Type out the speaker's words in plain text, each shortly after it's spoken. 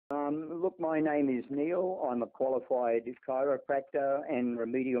Look, my name is Neil. I'm a qualified chiropractor and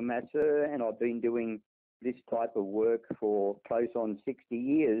remedial masseur, and I've been doing this type of work for close on 60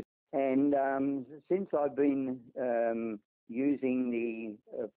 years. And since I've been using the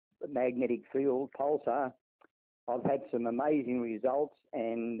magnetic field pulsar, I've had some amazing results,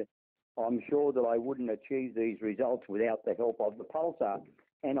 and I'm sure that I wouldn't achieve these results without the help of the pulsar.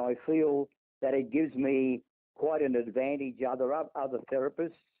 And I feel that it gives me quite an advantage other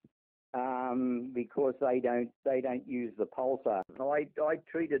therapists because they don't use the pulsar. I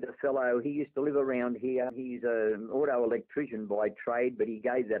treated a fellow. He used to live around here. He's an auto electrician by trade, but he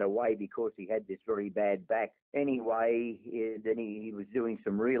gave that away because he had this very bad back. Anyway, then he was doing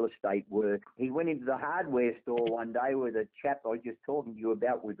some real estate work. He went into the hardware store one day with a chap I was just talking to you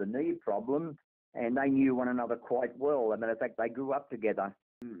about with the knee problem, and they knew one another quite well. As a matter of fact, they grew up together.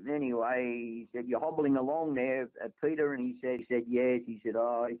 Anyway, he said, "You're hobbling along there, Peter?" And he said, "Yes." He said,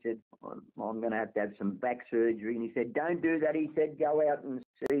 I'm going to have some back surgery." And he said, "Don't do that." He said, "Go out and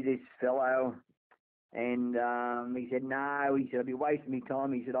see this fellow." And he said, "No." He said, "I'll be wasting my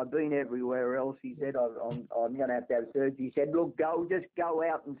time." He said, "I've been everywhere else." He said, I'm going to have surgery." He said, "Look, just go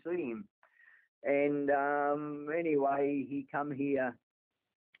out and see him." And anyway, he come here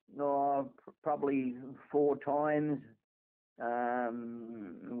probably 4 times.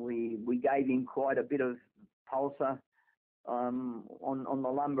 We gave him quite a bit of pulsar on the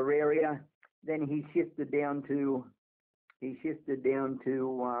lumbar area. Then he shifted down to I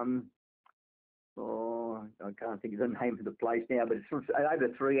can't think of the name of the place now, but it's over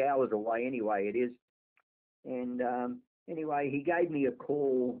 3 hours away anyway, it is. And anyway, he gave me a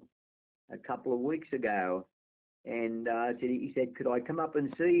call a couple of weeks ago, and he said, "Could I come up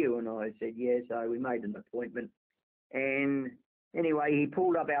and see you?" And I said, "Yes." So we made an appointment. And anyway, he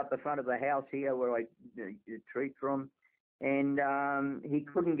pulled up out the front of the house here where I treat from, and he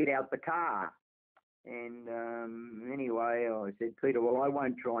couldn't get out the car. And anyway, I said, "Peter, well, I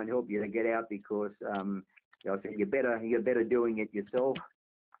won't try and help you to get out because," I said, you're better doing it yourself."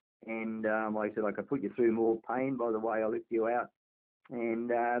 And I said, "I could put you through more pain by the way I lift you out." And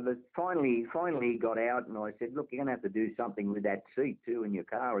but finally he got out, and I said, "Look, you're going to have to do something with that seat too in your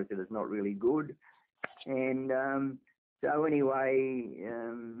car." I said, "It's not really good." And so anyway,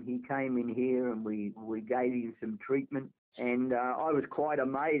 he came in here and we gave him some treatment. And I was quite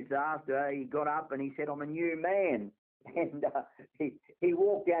amazed after he got up and he said, "I'm a new man." And he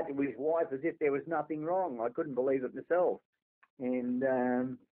walked out to his wife as if there was nothing wrong. I couldn't believe it myself. And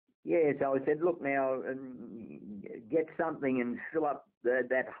so I said, "Look now, get something and fill up that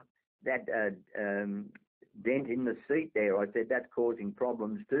dent in the seat there." I said, "That's causing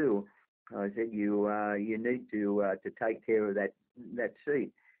problems too." I said, you need to take care of that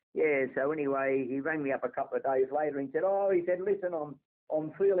seat." Yeah, so anyway, he rang me up a couple of days later and said, he said, "Listen,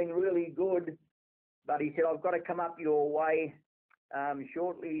 I'm feeling really good, but," he said, "I've got to come up your way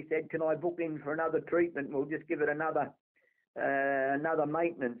shortly." He said, "Can I book in for another treatment? We'll just give it another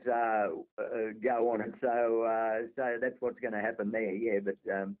maintenance go on it." So that's what's going to happen there. Yeah, but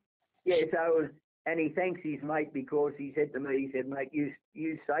so. And he thanks his mate because he said to me, he said, "Mate, you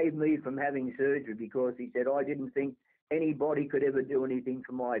saved me from having surgery," because he said, "I didn't think anybody could ever do anything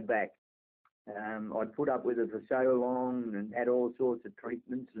for my back. I'd put up with it for so long and had all sorts of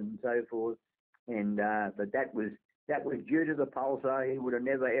treatments and so forth. And but that was due to the pulsar. He would have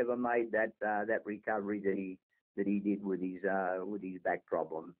never ever made that recovery that he did with his back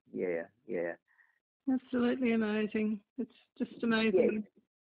problem." Yeah. Absolutely amazing. It's just amazing.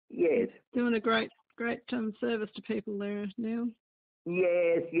 Yes. Doing a great service to people there, Neil.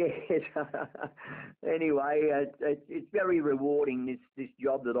 Yes. Anyway, it's very rewarding, this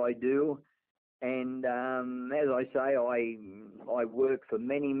job that I do. And as I say, I work for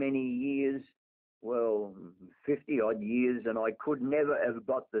many years, 50 odd years, and I could never have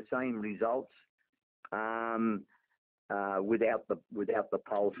got the same results without the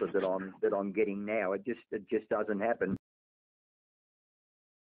pulsar that I'm getting now. It just doesn't happen.